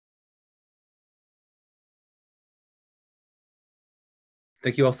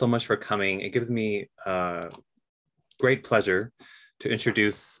Thank you all so much for coming. It gives me great pleasure to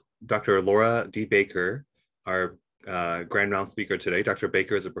introduce Dr. Laura D. Baker, our grand round speaker today. Dr.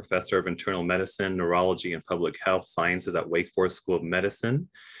 Baker is a professor of internal medicine, neurology, and public health sciences at Wake Forest School of Medicine,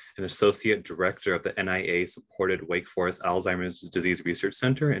 an associate director of the NIA-supported Wake Forest Alzheimer's Disease Research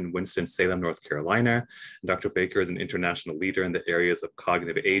Center in Winston-Salem, North Carolina. And Dr. Baker is an international leader in the areas of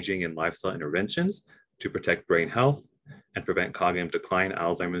cognitive aging and lifestyle interventions to protect brain health and prevent cognitive decline,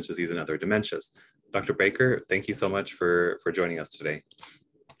 Alzheimer's disease, and other dementias. Dr. Baker, thank you so much for joining us today.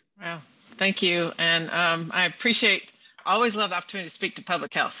 Well, thank you. And I always love the opportunity to speak to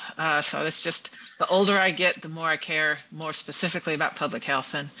public health. So it's just, the older I get, the more I care more specifically about public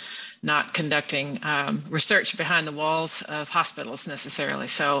health and not conducting research behind the walls of hospitals necessarily.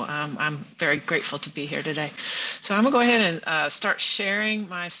 So I'm very grateful to be here today. So I'm gonna go ahead and start sharing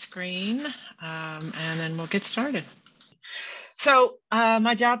my screen and then we'll get started. So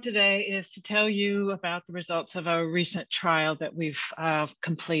my job today is to tell you about the results of a recent trial that we've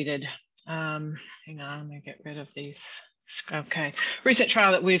completed. Hang on, let me get rid of these. Okay, recent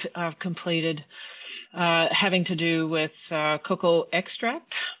trial that we've completed having to do with cocoa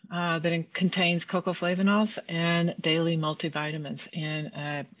extract that contains cocoa flavonols and daily multivitamins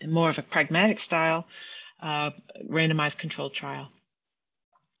in more of a pragmatic style randomized controlled trial.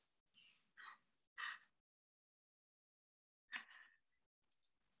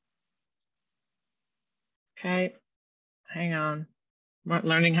 Okay, hang on. I'm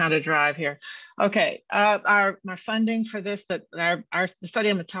learning how to drive here. Okay, my funding for this, the study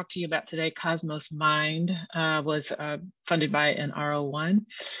I'm going to talk to you about today, Cosmos Mind, was funded by an R01.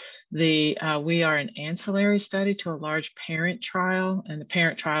 We are an ancillary study to a large parent trial, and the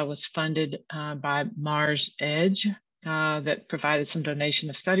parent trial was funded by Mars Edge that provided some donation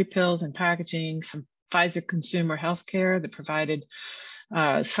of study pills and packaging, some Pfizer Consumer Healthcare that provided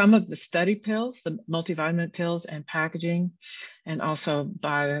some of the study pills, the multivitamin pills and packaging, and also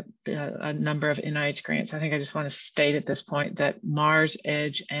by a number of NIH grants. I think I just want to state at this point that Mars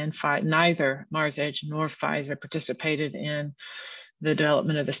Edge and neither Mars Edge nor Pfizer participated in the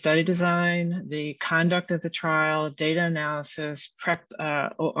development of the study design, the conduct of the trial, data analysis,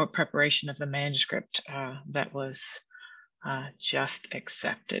 or preparation of the manuscript that was just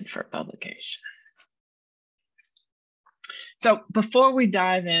accepted for publication. So before we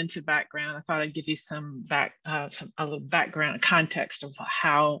dive into background, I thought I'd give you a little background context of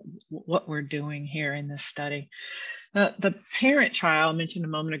what we're doing here in this study. The parent trial I mentioned a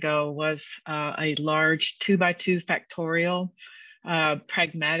moment ago was a large 2x2 factorial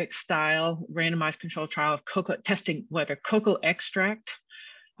pragmatic style randomized controlled trial of testing whether cocoa extract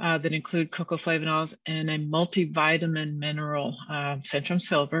that include cocoa flavonols and a multivitamin mineral, Centrum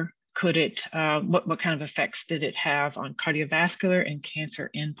Silver, what kind of effects did it have on cardiovascular and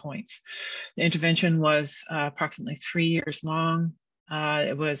cancer endpoints? The intervention was approximately 3 years long.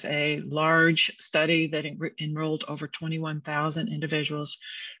 It was a large study that enrolled over 21,000 individuals,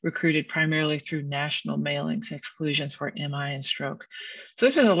 recruited primarily through national mailings. Exclusions were MI and stroke. So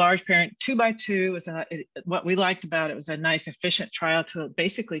this was a large parent, 2x2. What we liked about it was a nice, efficient trial to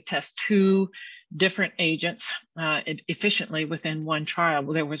basically test two different agents efficiently within one trial.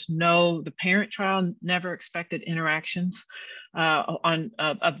 Well, the parent trial never expected interactions of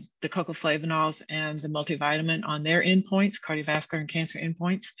the cocoa flavonols and the multivitamin on their endpoints, cardiovascular and cancer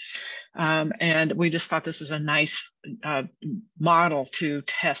endpoints. And we just thought this was a nice model to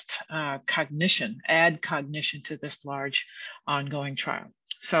test cognition, add cognition to this large ongoing trial.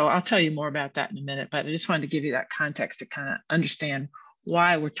 So I'll tell you more about that in a minute, but I just wanted to give you that context to kind of understand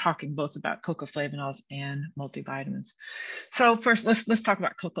why we're talking both about cocoa flavonols and multivitamins. So first, let's talk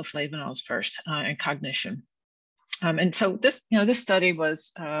about cocoa flavonols first and cognition. And so this study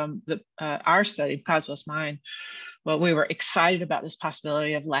was our study, Cosmos Mind. Well, we were excited about this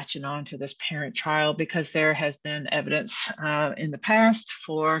possibility of latching on to this parent trial because there has been evidence in the past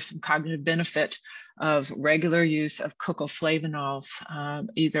for some cognitive benefit of regular use of cocoa flavonols,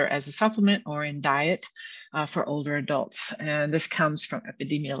 either as a supplement or in diet for older adults. And this comes from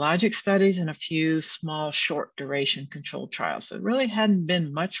epidemiologic studies and a few small short duration controlled trials. So it really hadn't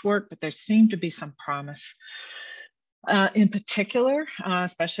been much work, but there seemed to be some promise. In particular,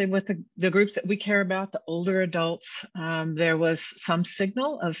 especially with the groups that we care about, the older adults, there was some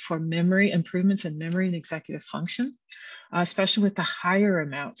signal for improvements in memory and executive function, especially with the higher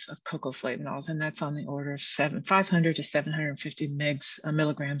amounts of cocoa flavonols, and that's on the order of 500 to 750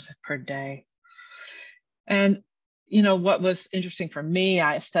 milligrams per day. And what was interesting for me,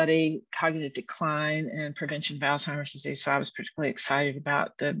 I study cognitive decline and prevention of Alzheimer's disease. So I was particularly excited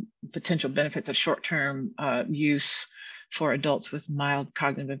about the potential benefits of short-term use for adults with mild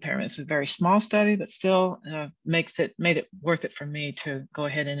cognitive impairment. It's a very small study, but still made it worth it for me to go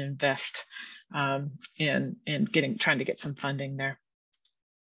ahead and invest in trying to get some funding there.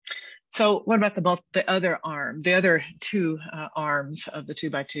 So what about the other arm, the other two arms of the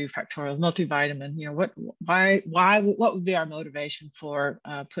 2x2 factorial multivitamin? What would be our motivation for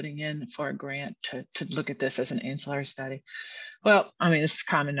putting in for a grant to look at this as an ancillary study? Well, I mean, this is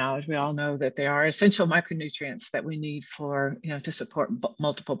common knowledge. We all know that they are essential micronutrients that we need for, to support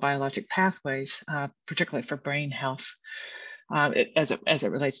multiple biologic pathways, particularly for brain health. As it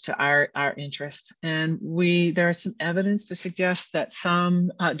relates to our interest. And there is some evidence to suggest that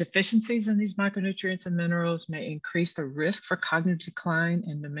some deficiencies in these micronutrients and minerals may increase the risk for cognitive decline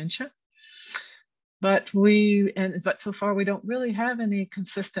and dementia. But so far we don't really have any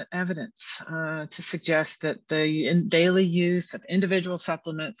consistent evidence to suggest that the daily use of individual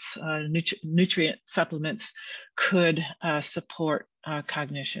supplements, nutrient supplements, could support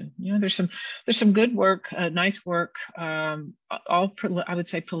cognition. There's some good work, nice work, I would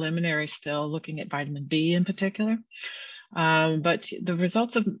say preliminary still, looking at vitamin B in particular. But the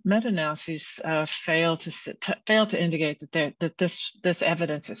results of meta-analyses fail to indicate that this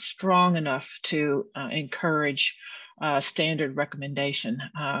evidence is strong enough to encourage standard recommendation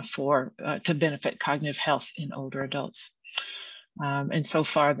to benefit cognitive health in older adults. And so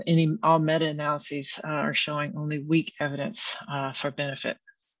far, all meta-analyses are showing only weak evidence for benefit.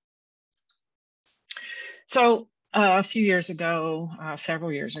 So a few years ago,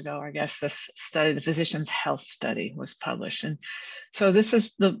 several years ago, I guess, this study, the Physicians' Health Study, was published. And so this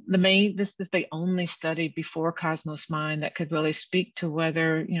is this is the only study before Cosmos Mind that could really speak to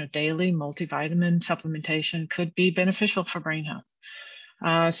whether, daily multivitamin supplementation could be beneficial for brain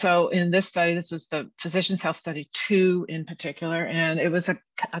health. So in this study, this was the Physicians' Health Study 2 in particular, and it was an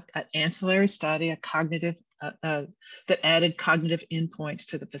ancillary study, a cognitive that added cognitive endpoints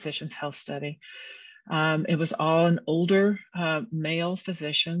to the Physicians' Health Study. It was all in older male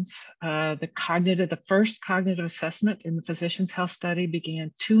physicians. The first cognitive assessment in the Physicians' Health Study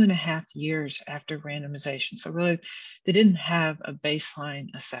began 2.5 years after randomization. So really, they didn't have a baseline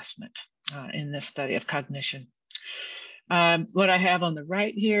assessment in this study of cognition. What I have on the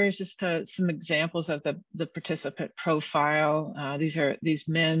right here is just some examples of the participant profile. These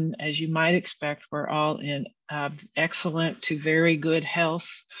men, as you might expect, were all in excellent to very good health.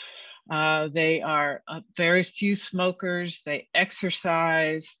 They are very few smokers. They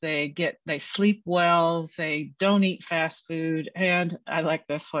exercise. They sleep well. They don't eat fast food. And I like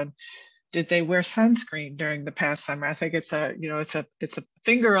this one. Did they wear sunscreen during the past summer? I think it's a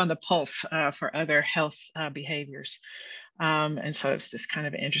finger on the pulse for other health behaviors. And so it's just kind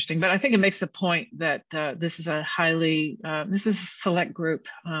of interesting. But I think it makes the point that this is a select group,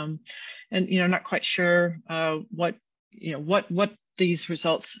 and not quite sure what these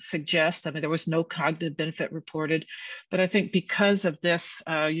results suggest. I mean, there was no cognitive benefit reported, but I think because of this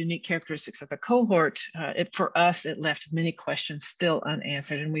unique characteristics of the cohort, for us, it left many questions still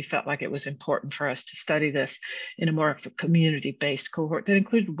unanswered, and we felt like it was important for us to study this in a more community-based cohort that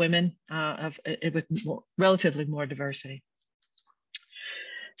included women with relatively more diversity.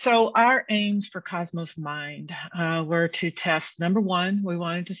 So our aims for Cosmos Mind were to test, number one, we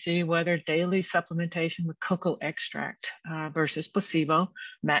wanted to see whether daily supplementation with cocoa extract versus placebo,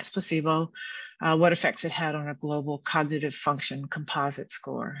 matched placebo, what effects it had on a global cognitive function composite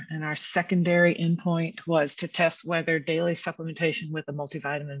score. And our secondary endpoint was to test whether daily supplementation with a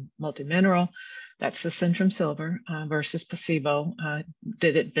multivitamin, multimineral, that's the Centrum Silver, versus placebo,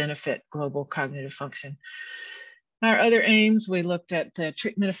 did it benefit global cognitive function. Our other aims, we looked at the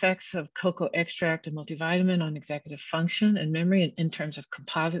treatment effects of cocoa extract and multivitamin on executive function and memory in terms of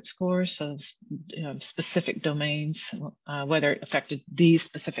composite scores, so specific domains, whether it affected these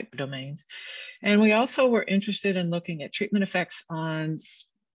specific domains. And we also were interested in looking at treatment effects on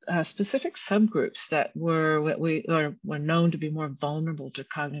specific subgroups that were known to be more vulnerable to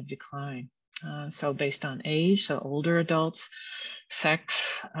cognitive decline. So based on age, so older adults,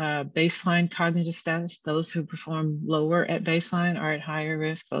 sex, baseline cognitive status, those who perform lower at baseline are at higher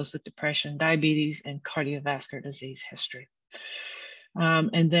risk, those with depression, diabetes, and cardiovascular disease history.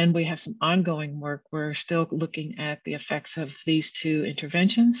 And then we have some ongoing work. We're still looking at the effects of these two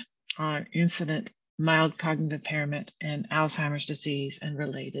interventions on incident mild cognitive impairment and Alzheimer's disease and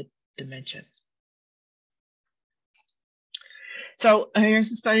related dementias. So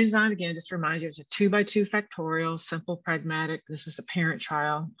here's the study design again, just to remind you, it's a 2x2 factorial, simple, pragmatic. This is the parent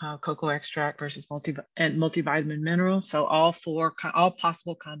trial, cocoa extract versus multivitamin mineral. So all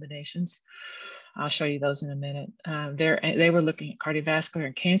possible combinations. I'll show you those in a minute. They were looking at cardiovascular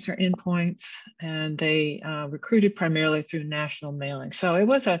and cancer endpoints, and they recruited primarily through national mailing. So it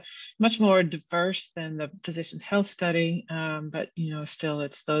was a much more diverse than the Physicians Health Study, but still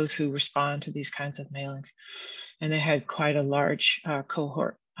it's those who respond to these kinds of mailings. And they had quite a large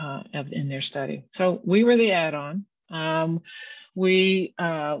cohort in their study. So we were the add-on. We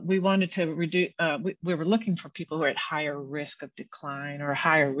wanted to reduce, we were looking for people who are at higher risk of decline or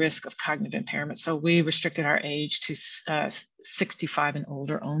higher risk of cognitive impairment. So we restricted our age to 65 and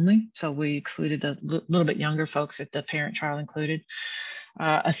older only. So we excluded the little bit younger folks that the parent trial included.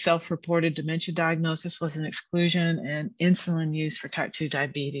 A self-reported dementia diagnosis was an exclusion, and insulin use for type 2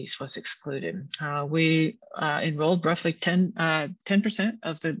 diabetes was excluded. We enrolled roughly 10%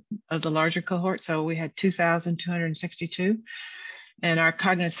 of the larger cohort, so we had 2,262. And our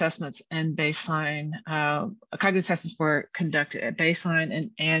cognitive assessments and baseline, cognitive assessments were conducted at baseline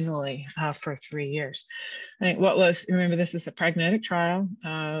and annually for 3 years. I think remember this is a pragmatic trial,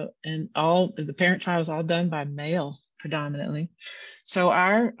 and the parent trial was all done by mail predominantly. So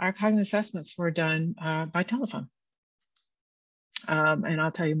our cognitive assessments were done by telephone. And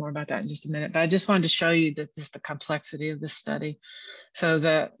I'll tell you more about that in just a minute, but I just wanted to show you just the complexity of this study. So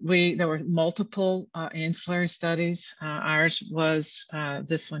there were multiple ancillary studies. Ours was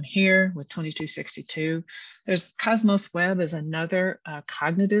this one here with 2262. There's Cosmos Web is another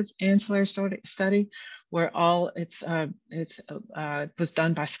cognitive ancillary study where it was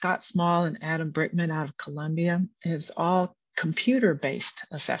done by Scott Small and Adam Brickman out of Columbia. It's all computer-based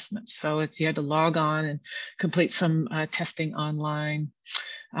assessments. So you had to log on and complete some testing online.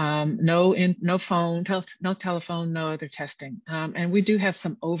 No phone, no telephone, no other testing. And we do have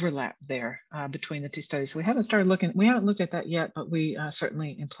some overlap there between the two studies. We haven't looked at that yet, but we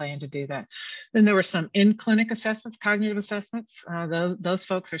certainly plan to do that. Then there were some in-clinic assessments, cognitive assessments. Those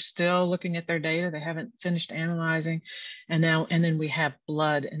folks are still looking at their data. They haven't finished analyzing. And then we have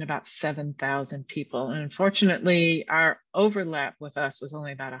blood in about 7,000 people. And unfortunately, our overlap with us was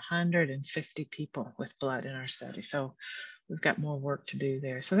only about 150 people with blood in our study. So we've got more work to do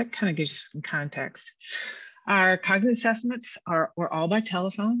there. So that kind of gives you some context. Our cognitive assessments were all by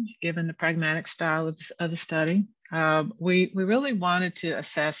telephone, given the pragmatic style of the study. We really wanted to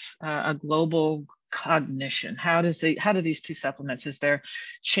assess a global cognition. How do these two supplements, is there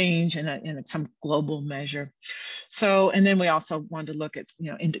change in some global measure? So, and then we also wanted to look at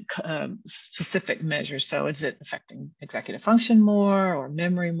specific measures. So is it affecting executive function more or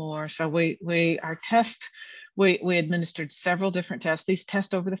memory more? So we administered several different tests. These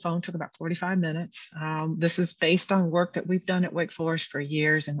tests over the phone took about 45 minutes. This is based on work that we've done at Wake Forest for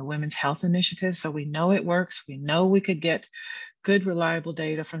years in the Women's Health Initiative. So we know it works. We know we could get good, reliable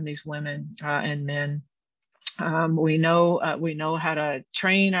data from these women and men. We know how to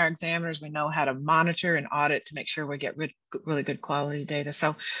train our examiners. We know how to monitor and audit to make sure we get really good quality data.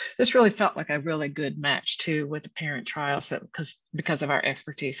 So this really felt like a really good match too with the parent trials, because of our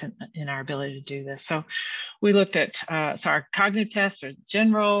expertise in our ability to do this. So we looked at our cognitive tests are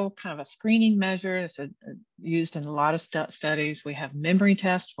general, kind of a screening measure. It's used in a lot of studies. We have memory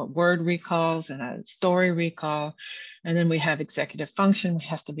tests, word recalls and a story recall. And then we have executive function. It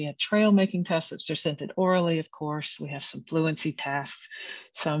has to be a trail making test that's presented orally, of course. We have some fluency tasks,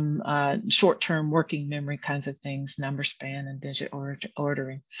 some short-term working memory kinds of things, number span and digit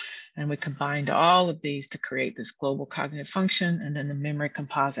ordering. And we combined all of these to create this global cognitive function. And then the memory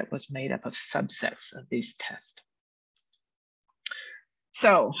composite was made up of subsets of these tests.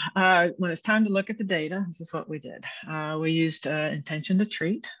 So when it's time to look at the data, this is what we did. We used intention to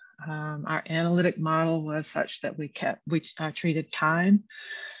treat. Our analytic model was such that we treated time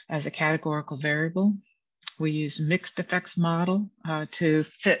as a categorical variable. We used mixed effects model to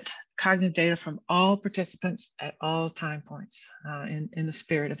fit cognitive data from all participants at all time points in the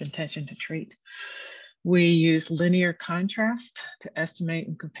spirit of intention to treat. We used linear contrast to estimate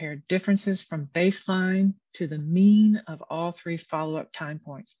and compare differences from baseline to the mean of all three follow-up time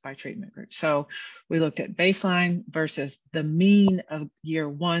points by treatment group. So we looked at baseline versus the mean of year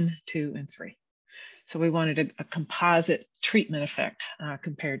 1, 2, and 3. So we wanted a composite treatment effect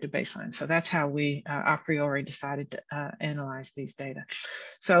compared to baseline. So that's how we a priori decided to analyze these data.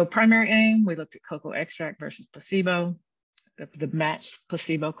 So primary aim, we looked at cocoa extract versus placebo. the matched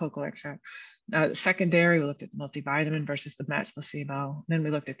placebo cocoa extract. Secondary, we looked at the multivitamin versus the matched placebo. Then we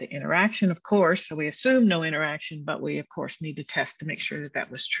looked at the interaction, of course. So we assumed no interaction, but we, of course, need to test to make sure that that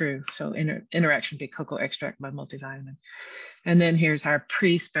was true. So interaction be cocoa extract by multivitamin. And then here's our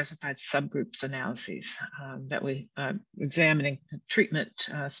pre-specified subgroups analyses that we examining treatment,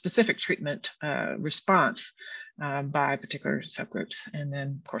 specific treatment response by particular subgroups. And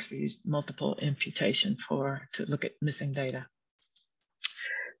then, of course, we used multiple imputation to look at missing data.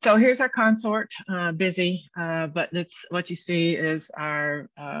 So here's our consort, busy, but that's what you see is our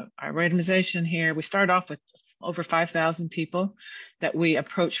randomization here. We start off with over 5,000 people that we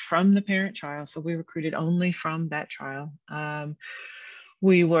approached from the parent trial. So we recruited only from that trial. Our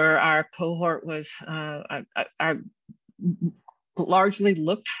cohort was, our largely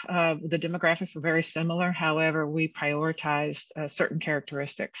looked, the demographics were very similar. However, we prioritized certain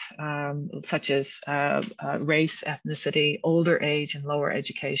characteristics, such as race, ethnicity, older age, and lower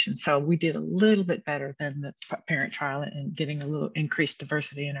education. So we did a little bit better than the parent trial in getting a little increased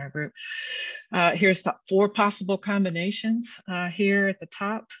diversity in our group. Here's the 4 possible combinations here at the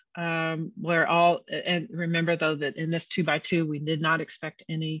top, where and remember though that in this 2x2, we did not expect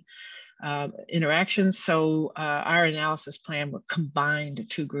any interactions. So our analysis plan would combine the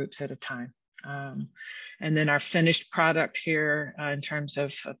 2 groups at a time. And then our finished product here in terms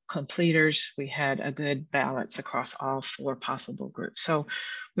of completers, we had a good balance across all 4 possible groups. So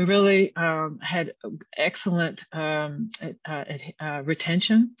we really had excellent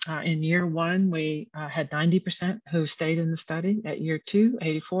retention. In year 1, we had 90% who stayed in the study. At year 2,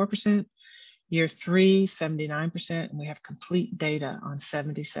 84%. Year 3, 79%, and we have complete data on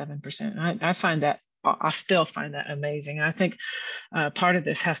 77%. I still find that amazing. And I think part of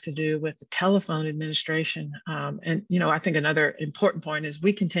this has to do with the telephone administration. And, I think another important point is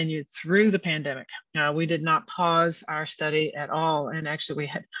we continued through the pandemic. We did not pause our study at all. And actually we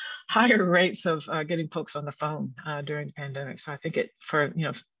had higher rates of getting folks on the phone during the pandemic. So I think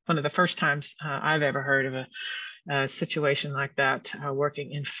one of the first times I've ever heard of a situation like that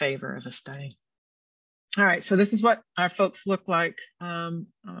working in favor of a study. All right, so this is what our folks look like. I'll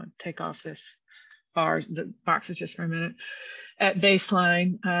take off the boxes just for a minute. At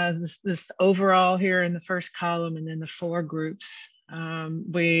baseline, this overall here in the first column, and then the 4 groups.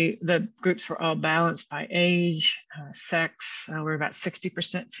 The groups were all balanced by age, sex. We're about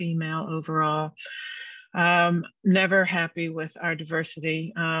 60% female overall. Never happy with our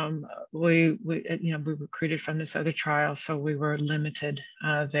diversity. We recruited from this other trial, so we were limited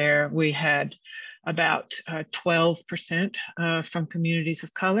there. We had about 12% from communities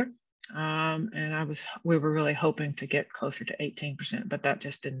of color, and we were really hoping to get closer to 18%, but that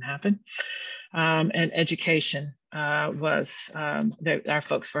just didn't happen. And education was our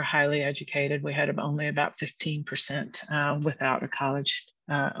folks were highly educated. We had only about 15% without a college.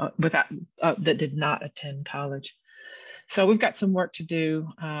 That did not attend college. So we've got some work to do,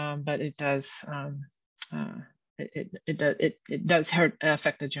 but it does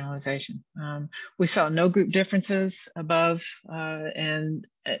affect the generalization. We saw no group differences above, and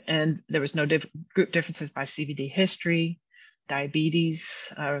there was no group differences by CVD history,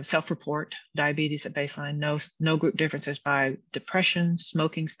 diabetes, self-report diabetes at baseline. No group differences by depression,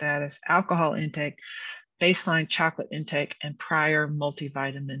 smoking status, alcohol intake, baseline chocolate intake, and prior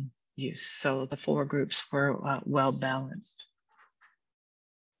multivitamin use. So the 4 groups were well balanced.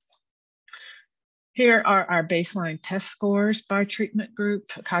 Here are our baseline test scores by treatment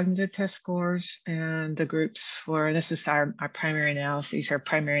group, cognitive test scores, and the groups this is our primary analyses, our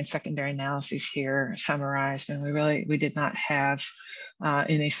primary and secondary analyses here summarized, and we did not have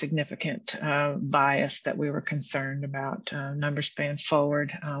any significant bias that we were concerned about. Numbers span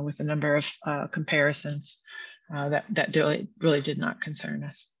forward with a number of comparisons that really did not concern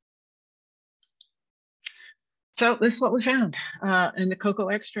us. So this is what we found in the cocoa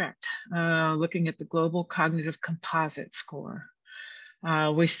extract, looking at the global cognitive composite score.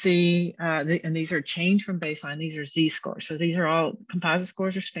 We see, and these are changed from baseline, these are Z-scores. So these are all, composite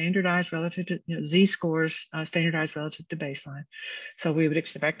scores are standardized relative to, Z-scores standardized relative to baseline. So we would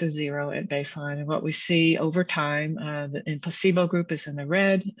expect a 0 at baseline. And what we see over time, in placebo group is in the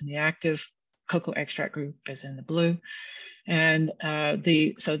red, and the active cocoa extract group is in the blue. And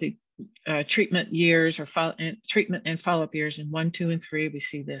the treatment years or treatment and follow-up years in 1, 2, and 3, we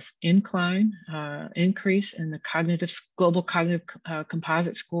see this incline increase in the global cognitive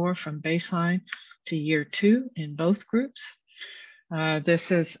composite score from baseline to year 2 in both groups.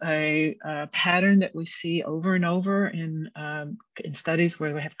 This is a pattern that we see over and over in studies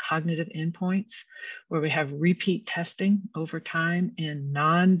where we have cognitive endpoints, where we have repeat testing over time in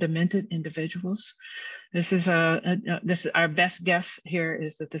non-demented individuals. This is our best guess here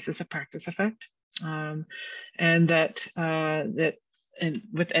is that this is a practice effect, and that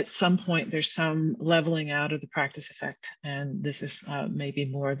at some point there's some leveling out of the practice effect, and this is maybe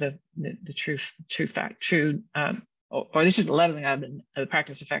more the true fact, or this is the leveling out of the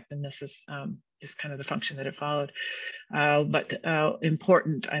practice effect, and this is just kind of the function that it followed. But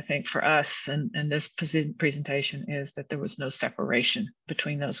important, I think, for us and this presentation is that there was no separation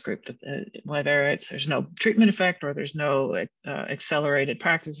between those groups, whether there's no treatment effect or there's no accelerated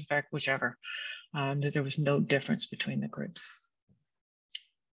practice effect, whichever, that there was no difference between the groups.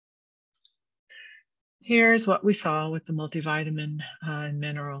 Here's what we saw with the multivitamin and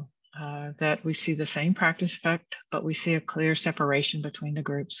mineral. That we see the same practice effect, but we see a clear separation between the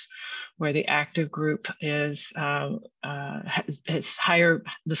groups, where the active group is higher,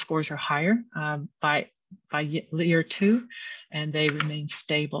 the scores are higher by year 2, and they remain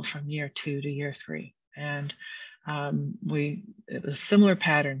stable from year 2 to year 3. And it was a similar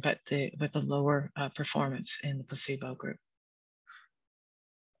pattern, but with a lower performance in the placebo group.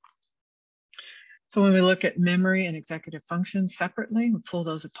 So when we look at memory and executive function separately, we pull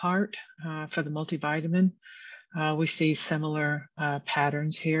those apart for the multivitamin. We see similar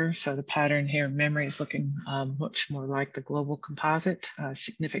patterns here. So the pattern here, memory is looking much more like the global composite,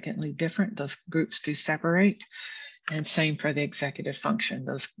 significantly different. Those groups do separate. And same for the executive function.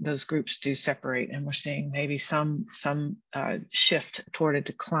 Those groups do separate, and we're seeing maybe some shift toward a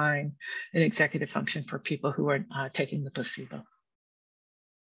decline in executive function for people who are taking the placebo.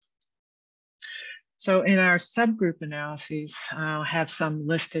 So in our subgroup analyses, I'll have some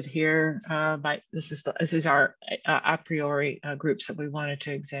listed here. This is our a priori groups that we wanted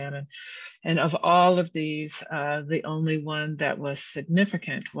to examine. And of all of these, the only one that was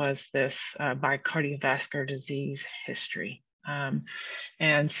significant was this by cardiovascular disease history.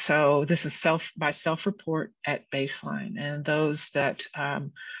 And so this is by self-report at baseline. And those that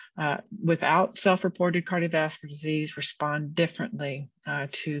without self-reported cardiovascular disease respond differently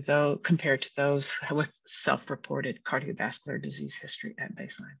compared to those with self-reported cardiovascular disease history at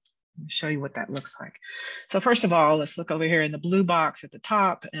baseline. Let me show you what that looks like. So first of all, let's look over here in the blue box at the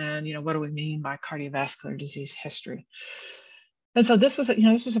top, and what do we mean by cardiovascular disease history? And so this was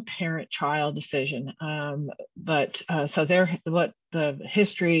a parent-child decision, so what the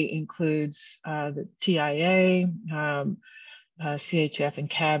history includes the TIA, CHF and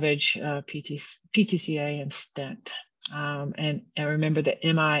CABG, PTCA and stent. And remember that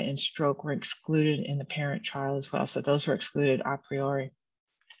MI and stroke were excluded in the parent child as well. So those were excluded a priori.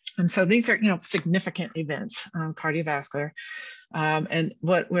 And so these are, significant events, cardiovascular. And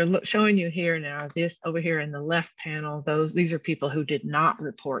what we're showing you here now, this over here in the left panel, these are people who did not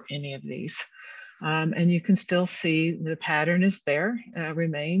report any of these. And you can still see the pattern is there,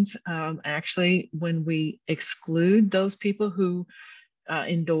 remains. Actually, when we exclude those people who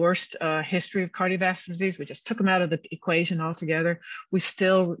endorsed a history of cardiovascular disease, we just took them out of the equation altogether, we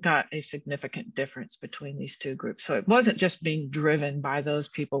still got a significant difference between these two groups. So it wasn't just being driven by those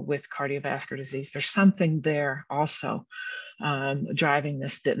people with cardiovascular disease. There's something there also driving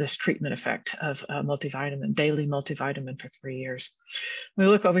this treatment effect of daily multivitamin for 3 years. We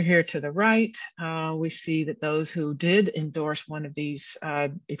look over here to the right, we see that those who did endorse one of these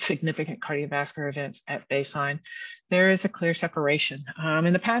significant cardiovascular events at baseline, there is a clear separation.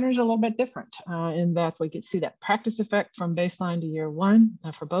 And the pattern is a little bit different in that we could see that practice effect from baseline to year 1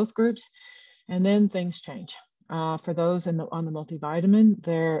 for both groups, and then things change. For those on the multivitamin,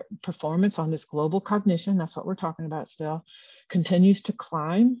 their performance on this global cognition, that's what we're talking about still, continues to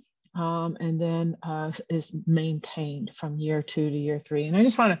climb and then is maintained from year 2 to year 3. And I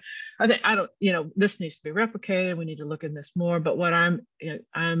just want to, this needs to be replicated. We need to look in this more. But what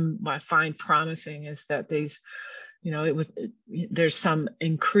I find promising is that these, there's some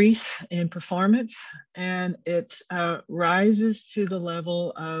increase in performance, and it rises to the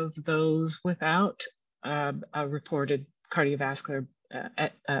level of those without a reported cardiovascular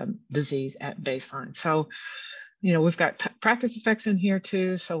disease at baseline. So, we've got practice effects in here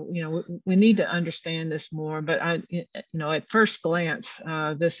too. So, we need to understand this more, but at first glance,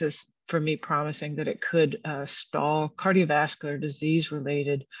 this is for me promising that it could stall cardiovascular disease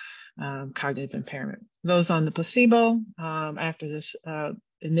related cognitive impairment. Those on the placebo, after this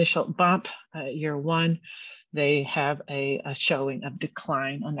initial bump at year 1, they have a showing of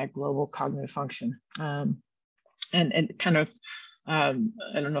decline on that global cognitive function. And kind of I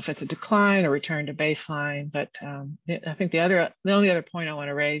don't know if it's a decline or return to baseline, but I think the only other point I want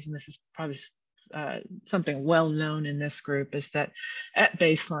to raise, and this is probably something well known in this group, is that at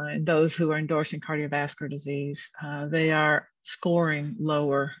baseline, those who are endorsing cardiovascular disease, they are scoring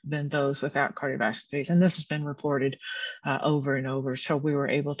lower than those without cardiovascular disease. And this has been reported over and over. So we were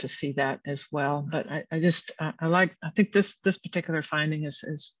able to see that as well. But I think this particular finding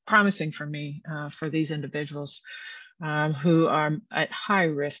is promising for me for these individuals who are at high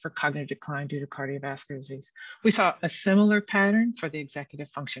risk for cognitive decline due to cardiovascular disease. We saw a similar pattern for the executive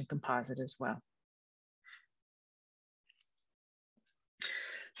function composite as well.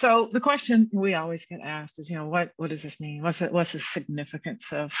 So the question we always get asked is, what does this mean? What's the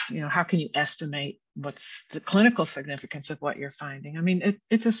significance of, how can you estimate what's the clinical significance of what you're finding? I mean,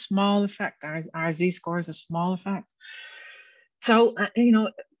 it's a small effect. Our Z-score is a small effect. So,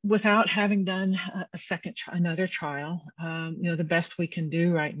 without having done another trial, the best we can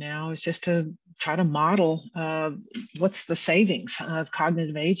do right now is just to try to model what's the savings of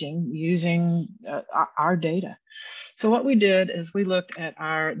cognitive aging using our data. So what we did is we looked at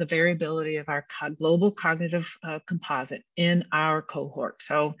the variability of our global cognitive composite in our cohort.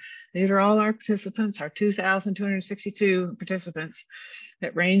 So these are all our participants, our 2,262 participants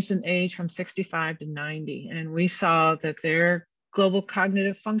that ranged in age from 65 to 90. And we saw that their global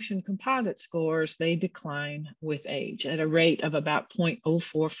cognitive function composite scores, they decline with age at a rate of about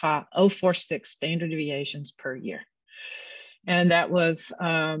 0.046 standard deviations per year. And that was,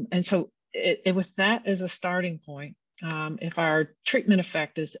 and so it was that as a starting point. If our treatment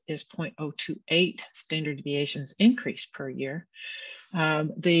effect is 0.028 standard deviations increase per year,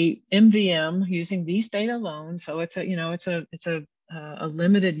 the MVM using these data alone, so it's a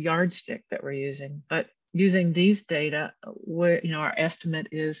limited yardstick that we're using, but using these data, our estimate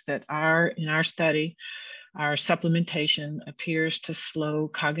is that in our study, our supplementation appears to slow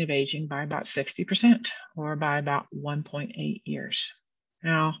cognitive aging by about 60% or by about 1.8 years.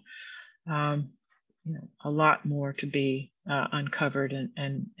 Now, a lot more to be uncovered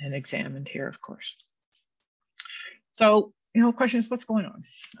and examined here, of course. So, question is, what's going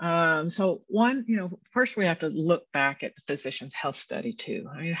on? So one, first we have to look back at the physician's health study too.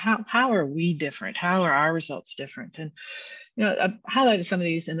 I mean, how are we different? How are our results different? And I highlighted some of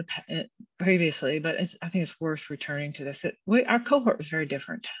these previously, but I think it's worth returning to this. Our cohort was very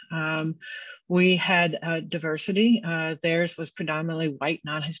different. We had diversity. Theirs was predominantly white,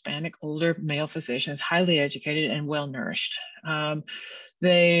 non-Hispanic, older male physicians, highly educated and well-nourished.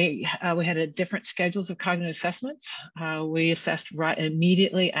 We had different schedules of cognitive assessments. We assessed right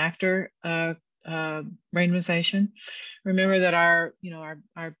immediately after randomization. Remember that our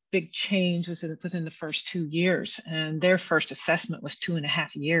big change was within the first 2 years, and their first assessment was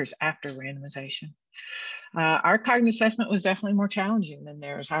 2.5 years after randomization. Our cognitive assessment was definitely more challenging than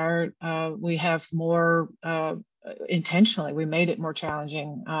theirs. We have more intentionally, we made it more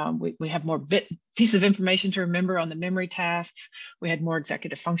challenging. We have more pieces of information to remember on the memory tasks. We had more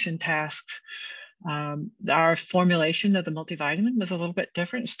executive function tasks. Our formulation of the multivitamin was a little bit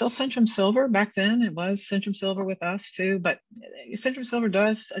different. It's still Centrum Silver back then. It was Centrum Silver with us too, but Centrum Silver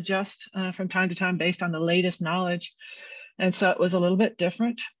does adjust from time to time based on the latest knowledge. And so it was a little bit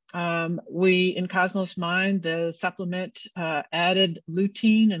different. In Cosmos Mind, the supplement added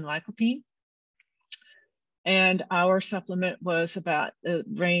lutein and lycopene. And our supplement was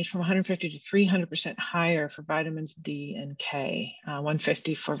ranged from 150 to 300% higher for vitamins D and K,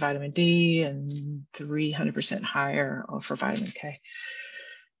 150 for vitamin D and 300% higher for vitamin K.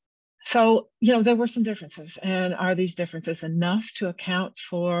 So, there were some differences. And are these differences enough to account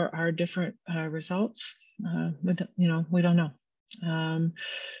for our different results? We don't know.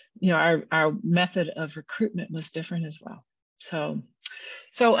 Our method of recruitment was different as well.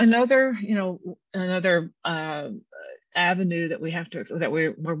 So another avenue that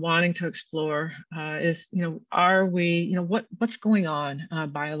we're wanting to explore is, what's going on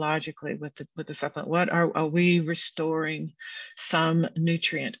biologically with the supplement? What are we restoring some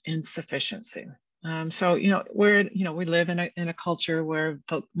nutrient insufficiency? So we live in a culture where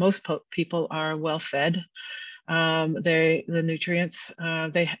most people are well fed. The nutrients,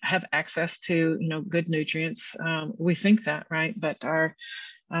 they have access to good nutrients. We think that, right? But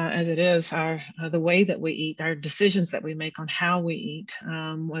as it is, the way that we eat, our decisions that we make on how we eat,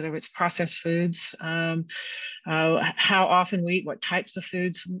 whether it's processed foods, how often we eat, what types of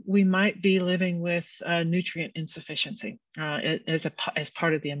foods, we might be living with nutrient insufficiency as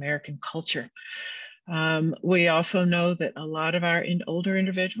part of the American culture. We also know that a lot of our older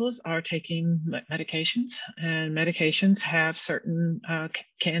individuals are taking medications, and medications have certain,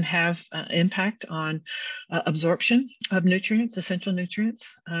 can have impact on absorption of nutrients, essential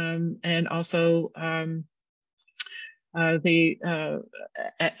nutrients, and also the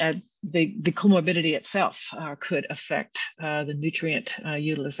comorbidity itself could affect the nutrient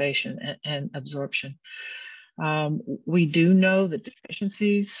utilization and absorption. We do know that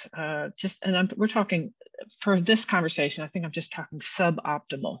deficiencies, we're talking for this conversation, I think I'm just talking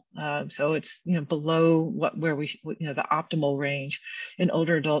suboptimal. So it's, below where the optimal range in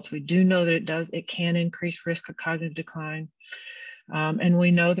older adults. We do know that it can increase risk of cognitive decline. And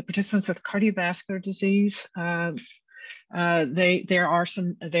we know that participants with cardiovascular disease, they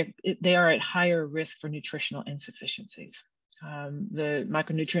are at higher risk for nutritional insufficiencies. The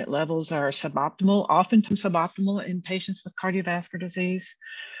micronutrient levels are suboptimal, oftentimes suboptimal in patients with cardiovascular disease.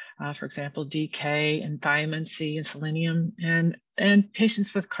 For example, DK and thiamine C and selenium, and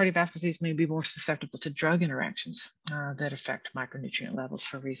patients with cardiovascular disease may be more susceptible to drug interactions that affect micronutrient levels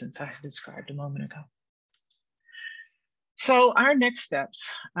for reasons I described a moment ago. So our next steps,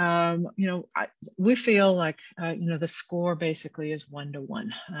 we feel like, the score basically is 1 to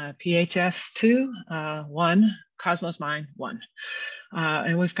 1. PHS 2, 1, Cosmos Mind 1.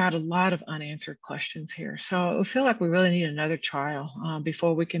 And we've got a lot of unanswered questions here. So we feel like we really need another trial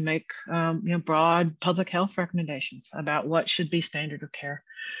before we can make, broad public health recommendations about what should be standard of care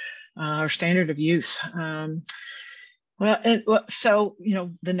or standard of use. So,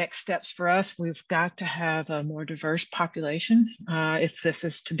 the next steps for us, we've got to have a more diverse population if this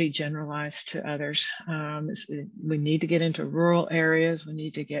is to be generalized to others. We need to get into rural areas. We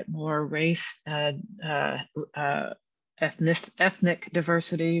need to get more race, ethnic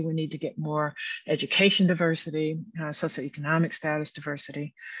diversity. We need to get more education diversity, socioeconomic status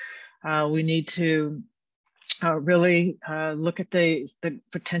diversity. We need to really look at the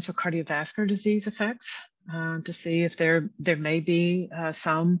potential cardiovascular disease effects. To see if there may be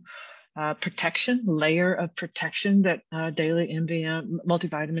some layer of protection that daily MVM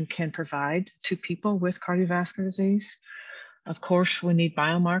multivitamin can provide to people with cardiovascular disease. Of course, we need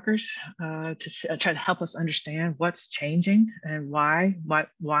biomarkers to try to help us understand what's changing and why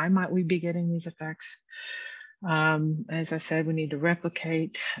might we be getting these effects. As I said, we need to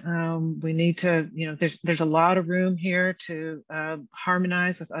replicate. We need to, there's a lot of room here to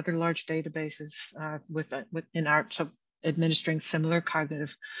harmonize with other large databases administering similar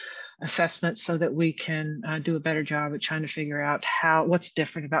cognitive assessments so that we can do a better job at trying to figure out what's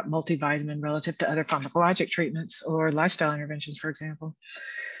different about multivitamin relative to other pharmacologic treatments or lifestyle interventions, for example.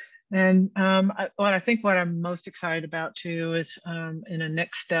 And what I'm most excited about too is in a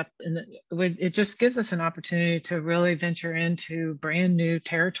next step, it just gives us an opportunity to really venture into brand new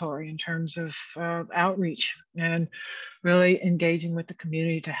territory in terms of outreach and really engaging with the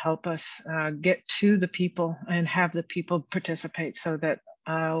community to help us get to the people and have the people participate so that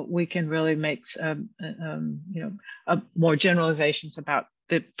we can really make more generalizations about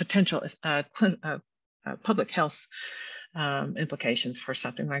the potential public health implications for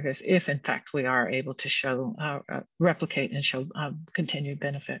something like this, if in fact we are able to show, replicate and show continued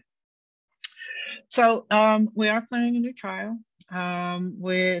benefit. So we are planning a new trial.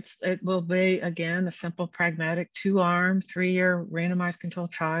 It will be, again, a simple, pragmatic 2-arm, 3-year randomized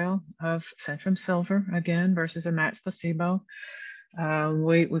controlled trial of Centrum Silver, again, versus a matched placebo.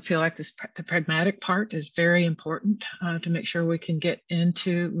 We feel like the pragmatic part is very important to make sure we can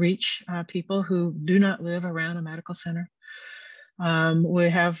reach people who do not live around a medical center. We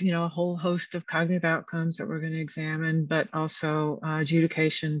have, a whole host of cognitive outcomes that we're going to examine, but also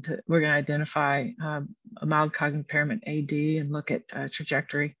adjudication. We're going to identify a mild cognitive impairment, AD, and look at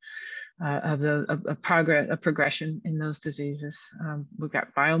trajectory of progression in those diseases. We've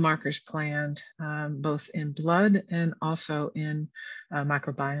got biomarkers planned both in blood and also in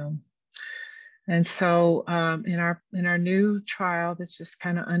microbiome. And so in our new trial, that's just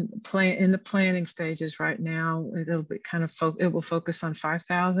kind of in the planning stages right now. It'll be it will focus on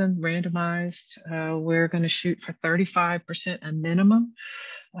 5,000 randomized. We're going to shoot for 35% a minimum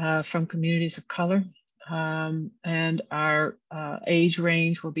from communities of color. And our age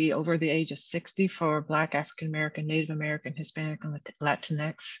range will be over the age of 60 for Black, African American, Native American, Hispanic, and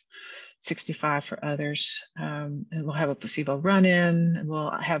Latinx, 65 for others. And we'll have a placebo run-in, and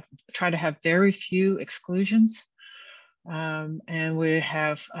we'll try to have very few exclusions. And we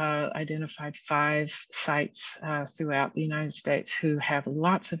have identified 5 sites throughout the United States who have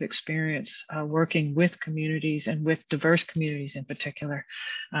lots of experience working with communities and with diverse communities in particular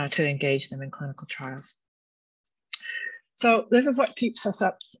to engage them in clinical trials. So this is what keeps us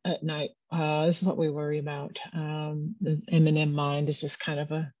up at night. This is what we worry about. The M&M mind is just kind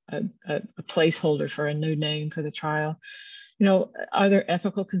of a placeholder for a new name for the trial. Are there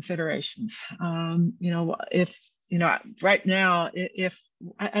ethical considerations? If, right now, if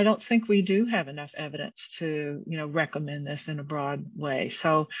I don't think we do have enough evidence to, recommend this in a broad way.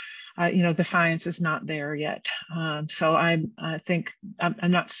 So, the science is not there yet. So I think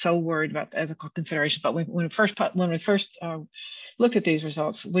I'm not so worried about the ethical considerations. But when we first looked at these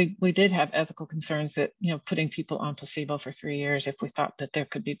results, we did have ethical concerns that, putting people on placebo for 3 years if we thought that there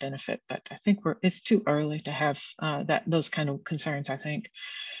could be benefit. But I think it's too early to have those kind of concerns, I think.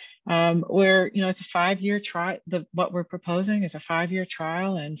 It's a 5-year trial. What we're proposing is a 5-year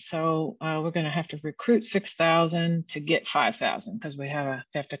trial, and so we're going to have to recruit 6,000 to get 5,000 because we have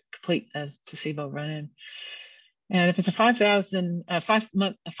to complete a placebo run-in. And if it's a 5-year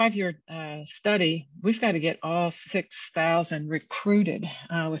study, we've got to get all 6,000 recruited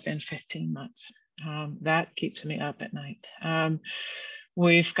within 15 months. That keeps me up at night.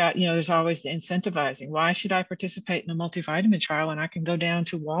 We've got, there's always the incentivizing. Why should I participate in a multivitamin trial when I can go down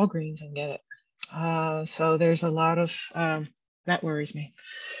to Walgreens and get it? So there's a lot of, that worries me.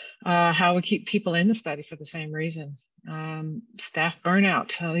 How we keep people in the study for the same reason. Staff burnout.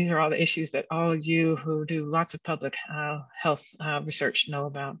 These are all the issues that all of you who do lots of public health research know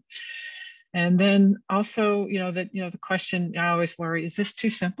about. And then also, the question I always worry, is this too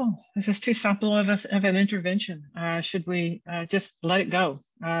simple? Is this too simple of an intervention? Should we just let it go?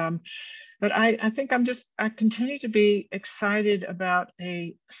 But I think I continue to be excited about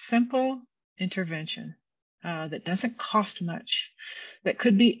a simple intervention that doesn't cost much, that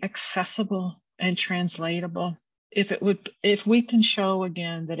could be accessible and translatable. If we can show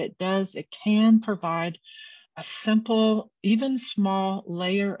again that it can provide a simple, even small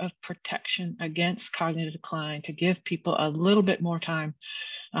layer of protection against cognitive decline to give people a little bit more time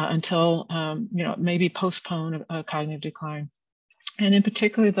until, maybe postpone a cognitive decline. And in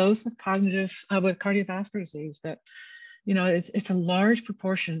particular, those with cardiovascular disease that, it's a large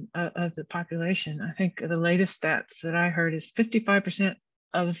proportion of the population. I think the latest stats that I heard is 55%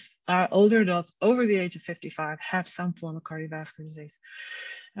 of older adults over the age of 55 have some form of cardiovascular disease.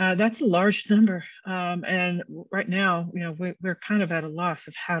 That's a large number. And right now, we're kind of at a loss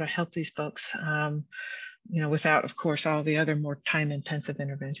of how to help these folks, without, of course, all the other more time-intensive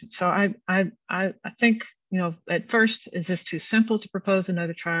interventions. So I think, at first, is this too simple to propose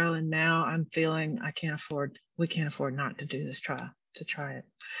another trial? And now I'm feeling we can't afford not to do this trial, to try it.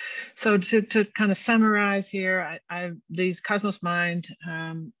 So to kind of summarize here, these Cosmos Mind,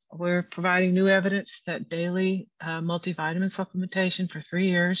 we're providing new evidence that daily multivitamin supplementation for 3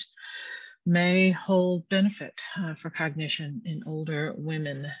 years may hold benefit for cognition in older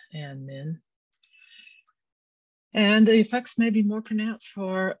women and men. And the effects may be more pronounced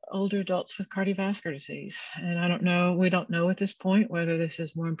for older adults with cardiovascular disease. And we don't know at this point whether this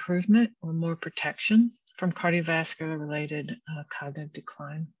is more improvement or more protection from cardiovascular related cognitive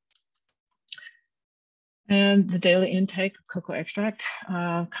decline. And the daily intake of cocoa extract,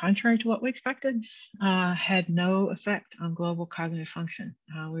 contrary to what we expected, had no effect on global cognitive function.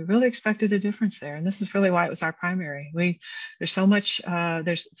 We really expected a difference there. And this is really why it was our primary. There's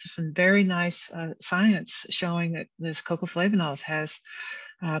some very nice science showing that this cocoa flavonols has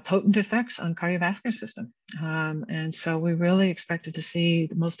potent effects on cardiovascular system. And so we really expected to see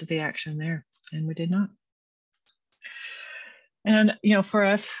most of the action there, and we did not. And, for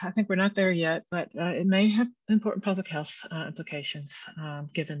us, I think we're not there yet, but it may have important public health implications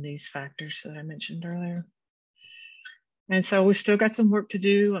given these factors that I mentioned earlier. And so we've still got some work to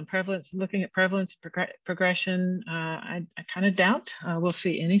do on prevalence, looking at prevalence progression. I kind of doubt we'll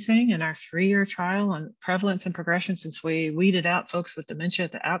see anything in our 3-year trial on prevalence and progression since we weeded out folks with dementia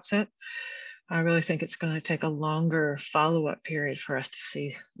at the outset. I really think it's going to take a longer follow-up period for us to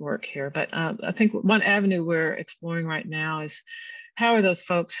see work here. But I think one avenue we're exploring right now is how are those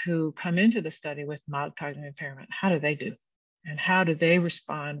folks who come into the study with mild cognitive impairment, how do they do? And how do they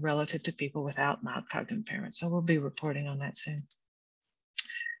respond relative to people without mild cognitive impairment? So we'll be reporting on that soon.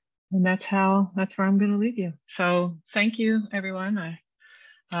 And that's where I'm going to leave you. So thank you, everyone,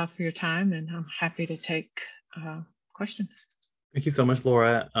 for your time, and I'm happy to take questions. Thank you so much,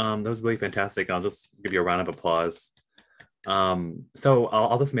 Laura. That was really fantastic. I'll just give you a round of applause. So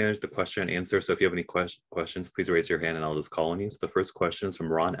I'll just manage the question and answer. So if you have any questions, please raise your hand and I'll just call on you. So the first question is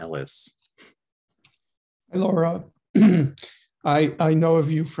from Ron Ellis. Hi, Laura. I know of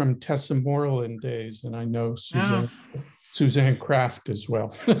you from Tessa Moreland days, and I know Suzanne Kraft as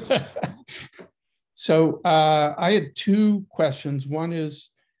well. So I had 2 questions. One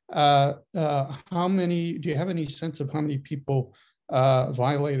is, how many, do you have any sense of how many people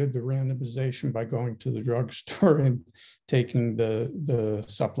violated the randomization by going to the drugstore and taking the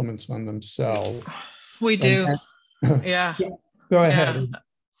supplements on themselves? We do. And, Yeah. Go ahead.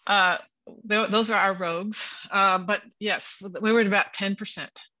 Yeah. Those are our rogues. But yes, we were at about 10%.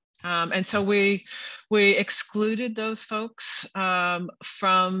 And so we excluded those folks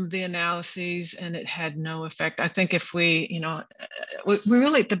from the analyses, and it had no effect. I think if we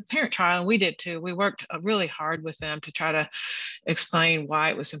really, the parent trial, and we did too, we worked really hard with them to try to explain why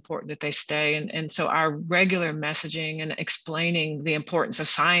it was important that they stay. And so our regular messaging and explaining the importance of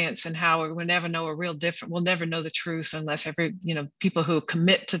science and how we'll never know we'll never know the truth unless people who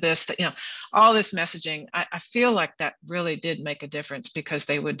commit to this, all this messaging, I feel like that really did make a difference, because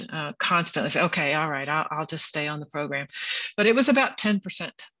they would constantly say, okay, all right, I'll just stay on the program. But it was about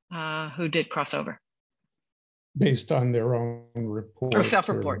 10% who did cross over. Based on their own report. Or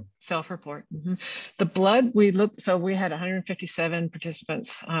self-report. Mm-hmm. The blood, we looked, so we had 157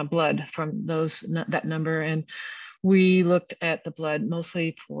 participants blood from that number. And we looked at the blood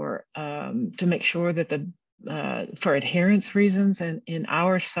mostly for to make sure that for adherence reasons, and in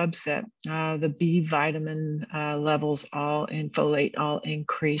our subset, the B vitamin levels and folate all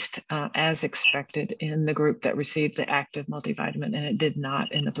increased as expected in the group that received the active multivitamin, and it did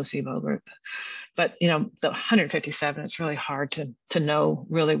not in the placebo group. But the 157, it's really hard to know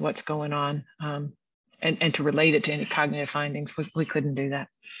really what's going on, and to relate it to any cognitive findings. We couldn't do that.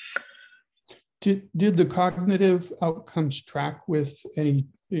 Did the cognitive outcomes track with any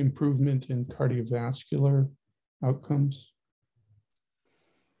improvement in cardiovascular outcomes?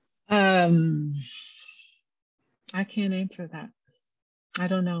 I can't answer that. I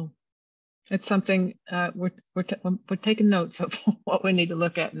don't know. It's something we're taking notes of what we need to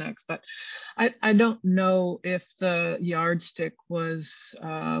look at next. But I don't know if the yardstick was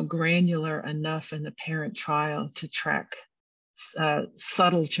granular enough in the parent trial to track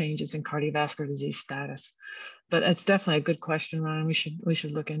subtle changes in cardiovascular disease status. But it's definitely a good question, Ryan. We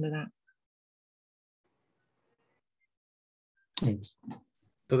should look into that. Thanks.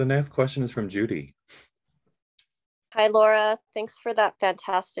 So the next question is from Judy. Hi, Laura. Thanks for that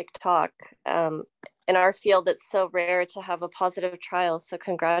fantastic talk. In our field, it's so rare to have a positive trial, so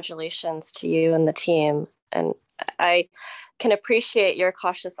congratulations to you and the team. And I can appreciate your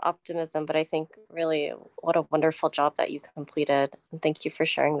cautious optimism, but I think really what a wonderful job that you completed. And thank you for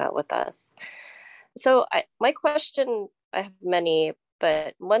sharing that with us. So my question, I have many,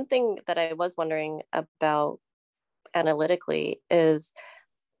 but one thing that I was wondering about analytically is,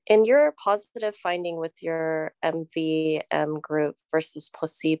 in your positive finding with your MVM group versus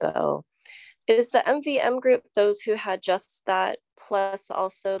placebo, is the MVM group those who had just that plus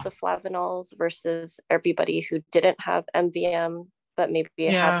also the flavanols versus everybody who didn't have MVM but maybe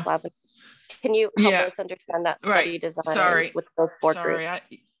had flavanols? Can you help us understand that study design with those four groups?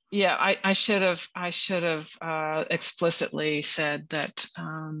 I should have explicitly said that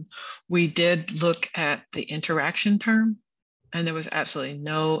we did look at the interaction term, and there was absolutely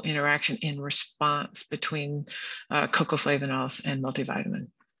no interaction in response between cocoflavanols and multivitamin.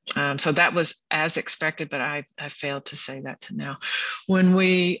 So that was as expected, but I failed to say that to now. When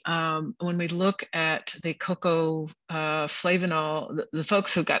we look at the cocoflavanol, the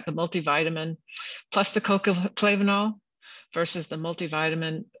folks who got the multivitamin plus the cocoflavanol versus the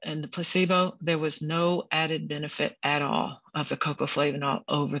multivitamin and the placebo, there was no added benefit at all of the cocoflavanol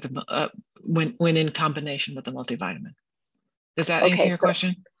over the when in combination with the multivitamin. Does that answer your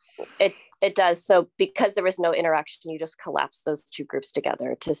question? It does. So because there was no interaction, you just collapse those two groups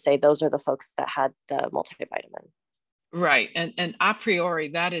together to say those are the folks that had the multivitamin. Right. And a priori,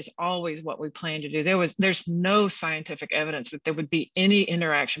 that is always what we plan to do. There's no scientific evidence that there would be any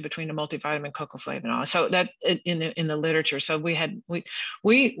interaction between the multivitamin and cocoflavanol. So that in the literature. So we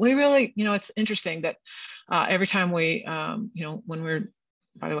really, it's interesting that every time we, when we're,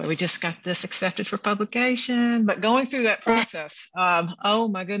 by the way, we just got this accepted for publication, but going through that process, oh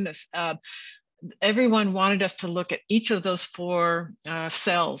my goodness, everyone wanted us to look at each of those four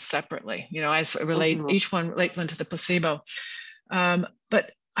cells separately, as each one relate to the placebo.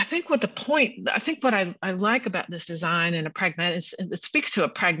 But I think what I like about this design and it speaks to a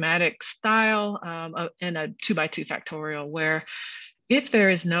pragmatic style and a 2x2 factorial, where if there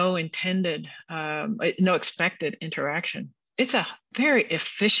is no expected interaction, it's a very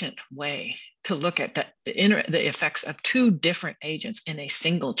efficient way to look at the effects of two different agents in a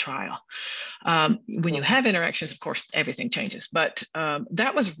single trial. When you have interactions, of course, everything changes. But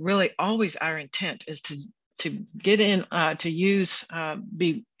that was really always our intent, is to get in, to use,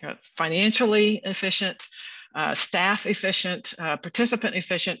 be financially efficient, staff efficient, participant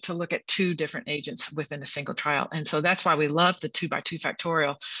efficient to look at 2 different agents within a single trial. And so that's why we love the 2x2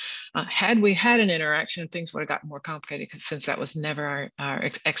 factorial. Had we had an interaction, things would have gotten more complicated since that was never our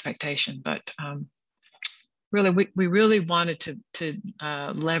expectation. But really, we really wanted to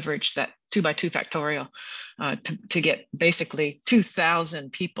leverage that 2x2 factorial to get basically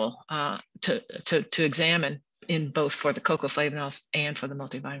 2,000 people to examine in both for the cocoa flavanols and for the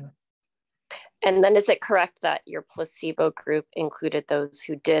multivitamin. And then is it correct that your placebo group included those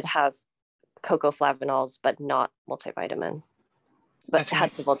who did have cocoa flavanols but not multivitamin, but That's had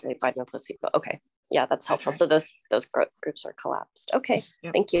right. the multivitamin placebo? Okay, yeah, that's helpful. That's right. So those groups are collapsed. Okay,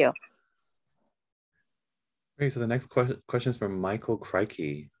 Yep. Thank you. Great. So the next question is from Michael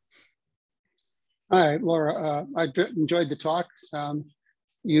Kreike. Hi, Laura. I enjoyed the talk.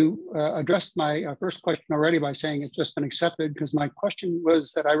 You addressed my first question already by saying it's just been accepted, because my question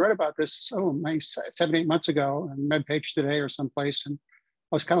was that I read about this, 7, 8 months ago on MedPage Today or someplace, and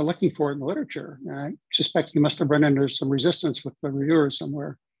I was kind of looking for it in the literature. And I suspect you must have run into some resistance with the reviewers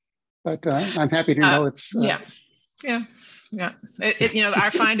somewhere, but I'm happy to know it's. Yeah.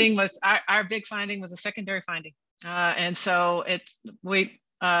 Our finding was, our big finding was a secondary finding. And so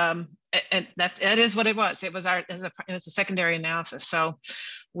and that is what it was. It was a secondary analysis. So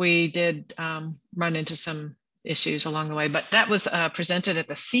we did run into some issues along the way, but that was presented at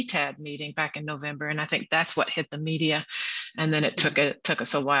the CTAD meeting back in November. And I think that's what hit the media. And then it took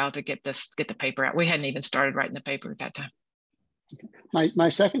us a while to get the paper out. We hadn't even started writing the paper at that time. My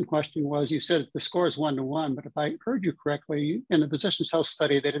second question was, you said the score is 1-to-1, but if I heard you correctly, in the Physicians' Health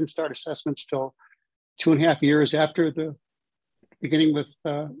study, they didn't start assessments till 2.5 years after the beginning with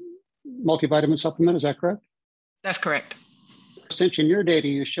multivitamin supplement. Is that correct? That's correct. Since in your data,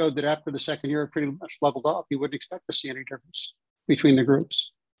 you showed that after the second year, it pretty much leveled off. You wouldn't expect to see any difference between the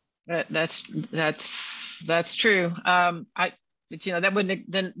groups. That's true. That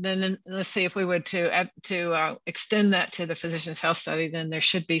wouldn't then let's see, if we were to extend that to the Physicians' Health study, then there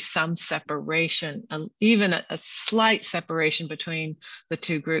should be some separation, even a slight separation between the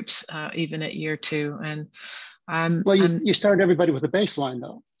 2 groups, even at year 2. And you started everybody with a baseline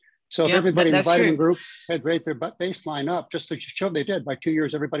though. So if everybody in the vitamin group had raised their baseline up, just as you showed they did, by 2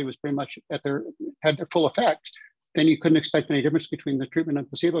 years, everybody was pretty much had their full effect, then you couldn't expect any difference between the treatment and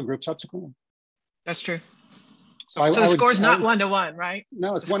placebo group subsequently. That's true. So the score's not 1-to-1, right?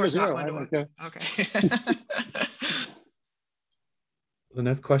 No, it's 1-to-0. Okay. The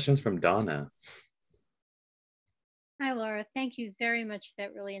next question is from Donna. Hi, Laura. Thank you very much for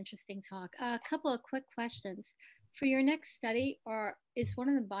that really interesting talk. A couple of quick questions. For your next study, is one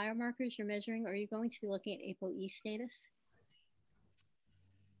of the biomarkers you're measuring, are you going to be looking at ApoE status?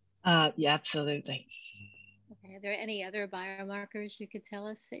 Yeah, absolutely. Okay. Are there any other biomarkers you could tell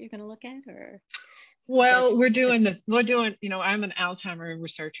us that you're going to look at, or? Well, we're doing, I'm an Alzheimer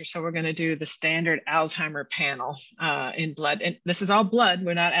researcher, so we're going to do the standard Alzheimer panel in blood. And this is all blood.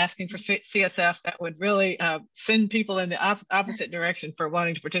 We're not asking for CSF. That would really send people in the opposite direction for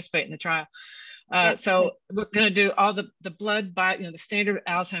wanting to participate in the trial. So we're going to do all the blood the standard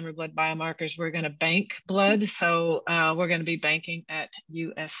Alzheimer blood biomarkers. We're going to bank blood. So we're going to be banking at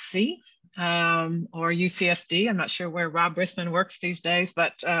USC or UCSD. I'm not sure where Rob Risman works these days,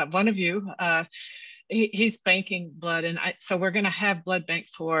 but one of you, he's banking blood. And so we're going to have blood bank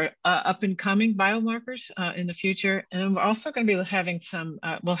for up and coming biomarkers in the future. And we're also going to be having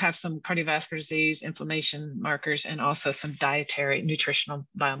we'll have some cardiovascular disease, inflammation markers, and also some dietary nutritional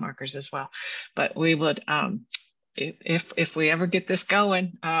biomarkers as well. But we would, if we ever get this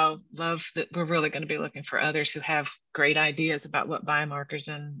going, love that we're really going to be looking for others who have great ideas about what biomarkers,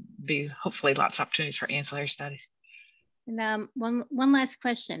 and be hopefully lots of opportunities for ancillary studies. And one last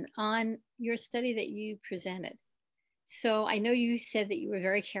question on your study that you presented. So I know you said that you were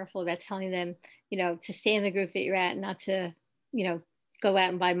very careful about telling them, to stay in the group that you're at, not to, go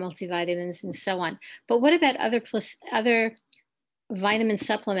out and buy multivitamins and so on. But what about other vitamin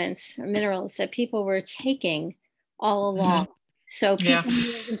supplements or minerals that people were taking all along? Mm-hmm. So people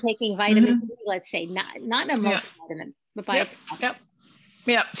who have been taking vitamin D, let's say, not in a multivitamin, but by itself.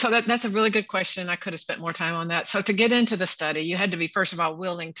 Yeah, so that's a really good question. I could have spent more time on that. So to get into the study, you had to be, first of all,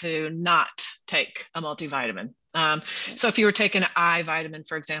 willing to not take a multivitamin. So if you were taking an eye vitamin,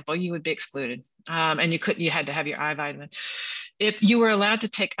 for example, you would be excluded, and you had to have your eye vitamin. If you were allowed to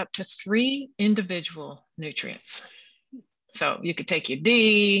take up to 3 individual nutrients, so you could take your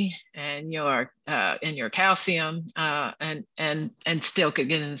D and your calcium, and still could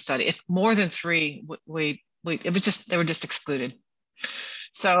get in the study. If more than 3, they were just excluded.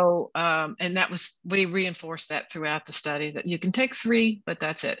 So, and we reinforced that throughout the study, that you can take 3, but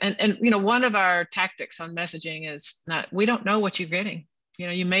that's it. And one of our tactics on messaging is we don't know what you're getting.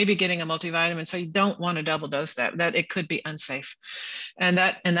 You may be getting a multivitamin, so you don't want to double dose that it could be unsafe. And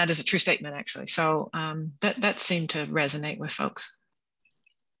that is a true statement, actually. So that seemed to resonate with folks.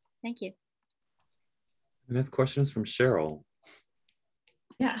 Thank you. The next question is from Cheryl.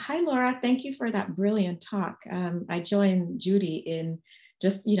 Yeah, hi, Laura. Thank you for that brilliant talk. I join Judy in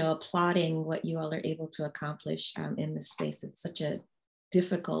just, applauding what you all are able to accomplish in this space. It's such a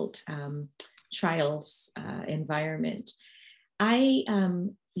difficult trials environment.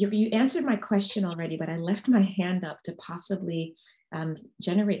 You answered my question already, but I left my hand up to possibly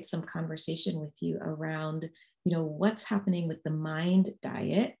generate some conversation with you around, what's happening with the MIND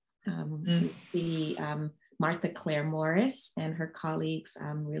diet. Martha Claire Morris and her colleagues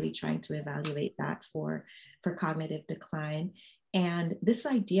really trying to evaluate that for cognitive decline. And this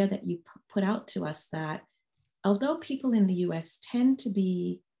idea that you put out to us that although people in the US tend to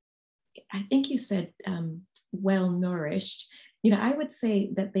be, I think you said, well-nourished, I would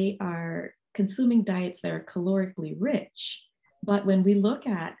say that they are consuming diets that are calorically rich. But when we look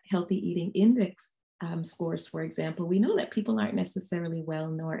at healthy eating index scores, for example, we know that people aren't necessarily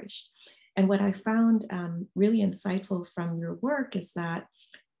well-nourished. And what I found really insightful from your work is that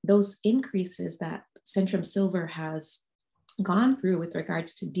those increases that Centrum Silver has gone through with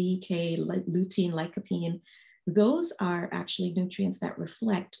regards to DK, lutein, lycopene, those are actually nutrients that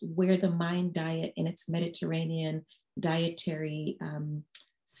reflect where the MIND diet in its Mediterranean dietary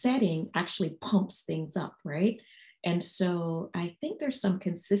setting actually pumps things up, right? And so I think there's some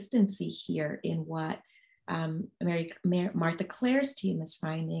consistency here in what Martha Claire's team is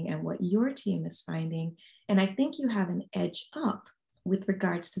finding and what your team is finding. And I think you have an edge up with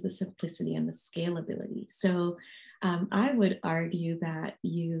regards to the simplicity and the scalability. So I would argue that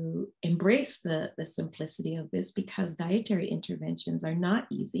you embrace the simplicity of this, because dietary interventions are not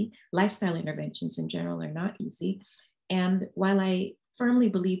easy. Lifestyle interventions in general are not easy. And while I firmly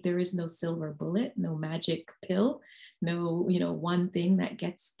believe there is no silver bullet, no magic pill, no one thing that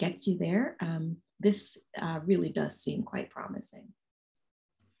gets you there, this really does seem quite promising.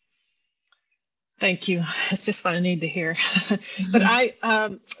 Thank you. It's just what I need to hear. But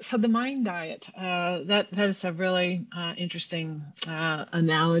so the MIND diet, that is a really interesting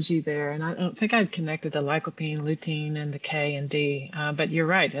analogy there. And I don't think I'd connected the lycopene, lutein, and the K and D. But you're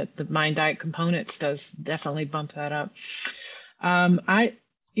right, that the MIND diet components does definitely bump that up. That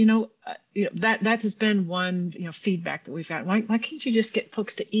has been one feedback that we've got. Why can't you just get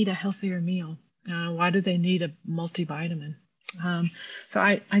folks to eat a healthier meal? Why do they need a multivitamin? So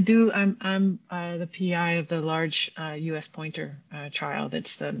I'm the PI of the large U.S. pointer trial.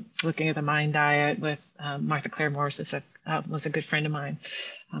 That's looking at the MIND diet with Martha Claire Morris was a good friend of mine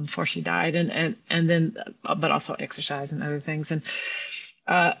before she died, and then but also exercise and other things. And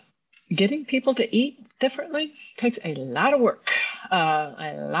getting people to eat differently takes a lot of work,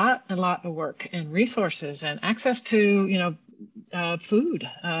 a lot of work and resources and access to food,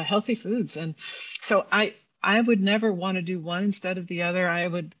 healthy foods. And so I would never want to do one instead of the other. I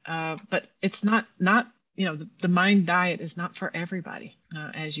would, but it's not the MIND diet is not for everybody,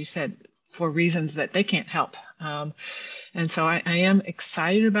 as you said, for reasons that they can't help. And so I am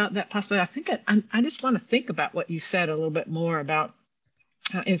excited about that possibility. I think I just want to think about what you said a little bit more about.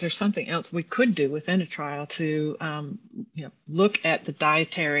 Is there something else we could do within a trial to look at the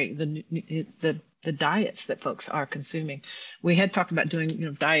dietary, the diets that folks are consuming? We had talked about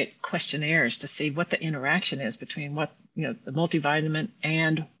doing diet questionnaires to see what the interaction is between what the multivitamin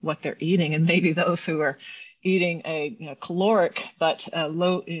and what they're eating, and maybe those who are eating a caloric but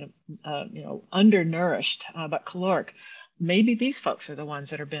low undernourished but caloric, maybe these folks are the ones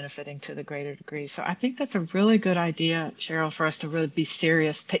that are benefiting to the greater degree. So I think that's a really good idea, Cheryl, for us to really be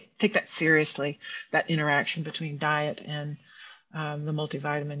serious, take that seriously, that interaction between diet and the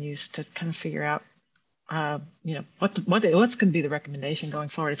multivitamin use, to kind of figure out, what's going to be the recommendation going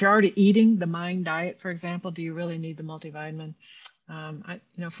forward. If you're already eating the MIND diet, for example, do you really need the multivitamin?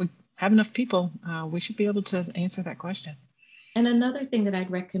 If we have enough people, we should be able to answer that question. And another thing that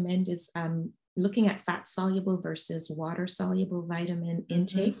I'd recommend is looking at fat-soluble versus water-soluble vitamin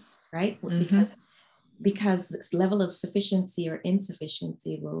intake, right? Because level of sufficiency or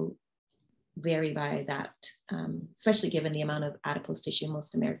insufficiency will vary by that, especially given the amount of adipose tissue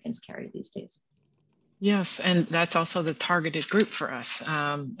most Americans carry these days. Yes, and that's also the targeted group for us.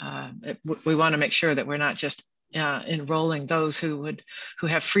 We want to make sure that we're not just enrolling those who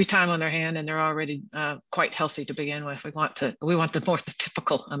have free time on their hand and they're already quite healthy to begin with. We want the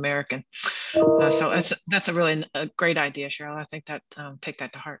typical American. So that's a really great idea, Cheryl. I think that take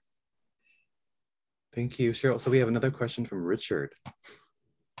that to heart. Thank you, Cheryl. So we have another question from Richard.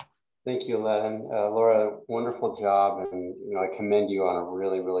 Thank you, Len. Laura, wonderful job, and I commend you on a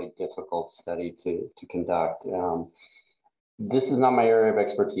really, really difficult study to conduct. This is not my area of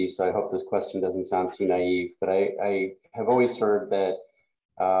expertise, so I hope this question doesn't sound too naive, but I have always heard that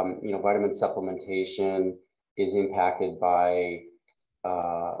vitamin supplementation is impacted by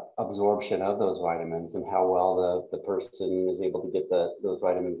absorption of those vitamins and how well the person is able to get those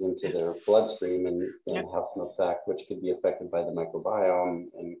vitamins into their bloodstream and have some effect, which could be affected by the microbiome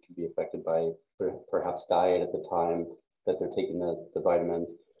and could be affected by perhaps diet at the time that they're taking the vitamins.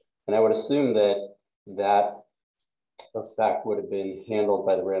 And I would assume that effect would have been handled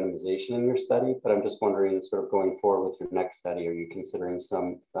by the randomization in your study, but I'm just wondering, sort of going forward with your next study, are you considering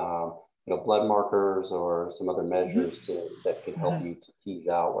some blood markers or some other measures that could help you to tease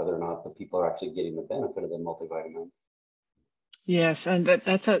out whether or not the people are actually getting the benefit of the multivitamin? Yes, and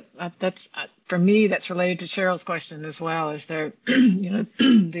that's for me, that's related to Cheryl's question as well. Is there,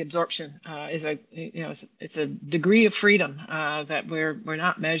 the absorption is it's a degree of freedom that we're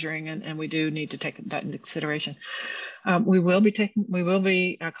not measuring, and we do need to take that into consideration. We will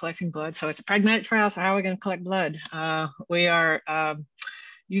be collecting blood. So it's a pragmatic trial. So how are we going to collect blood? We are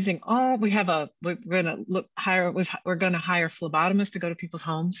using we're going to hire phlebotomists to go to people's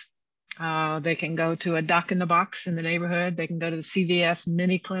homes. They can go to a doc in the box in the neighborhood. They can go to the CVS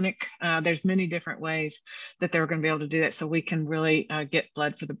mini clinic. There's many different ways that they're going to be able to do that, so we can really get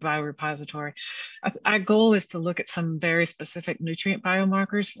blood for the biorepository. Our goal is to look at some very specific nutrient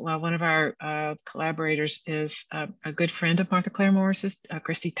biomarkers. Well, one of our collaborators is a good friend of Martha Claire Morris's,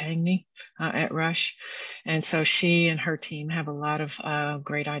 Christy Tangney at Rush. And so she and her team have a lot of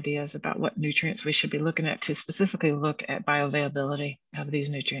great ideas about what nutrients we should be looking at to specifically look at bioavailability of these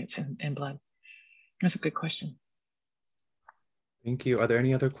nutrients in blood. That's a good question. Thank you. Are there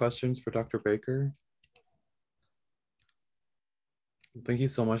any other questions for Dr. Baker? Thank you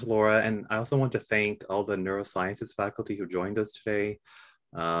so much, Laura. And I also want to thank all the neurosciences faculty who joined us today.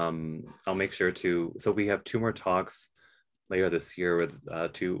 I'll make sure so we have 2 more talks later this year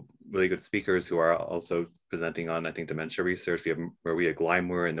with 2 really good speakers who are also presenting on, I think, dementia research. We have Maria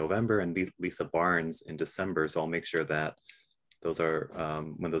Gleimer in November and Lisa Barnes in December. So I'll make sure that those are,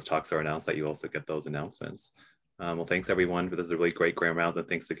 when those talks are announced, that you also get those announcements. Well, thanks everyone for this really great grand rounds. And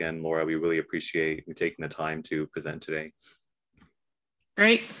thanks again, Laura. We really appreciate you taking the time to present today.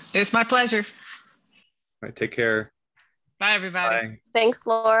 Great. It's my pleasure. All right, take care. Bye, everybody. Bye. Thanks,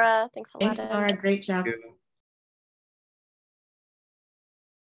 Laura. Thanks a lot. Thanks, Laura. Great job. Thank you.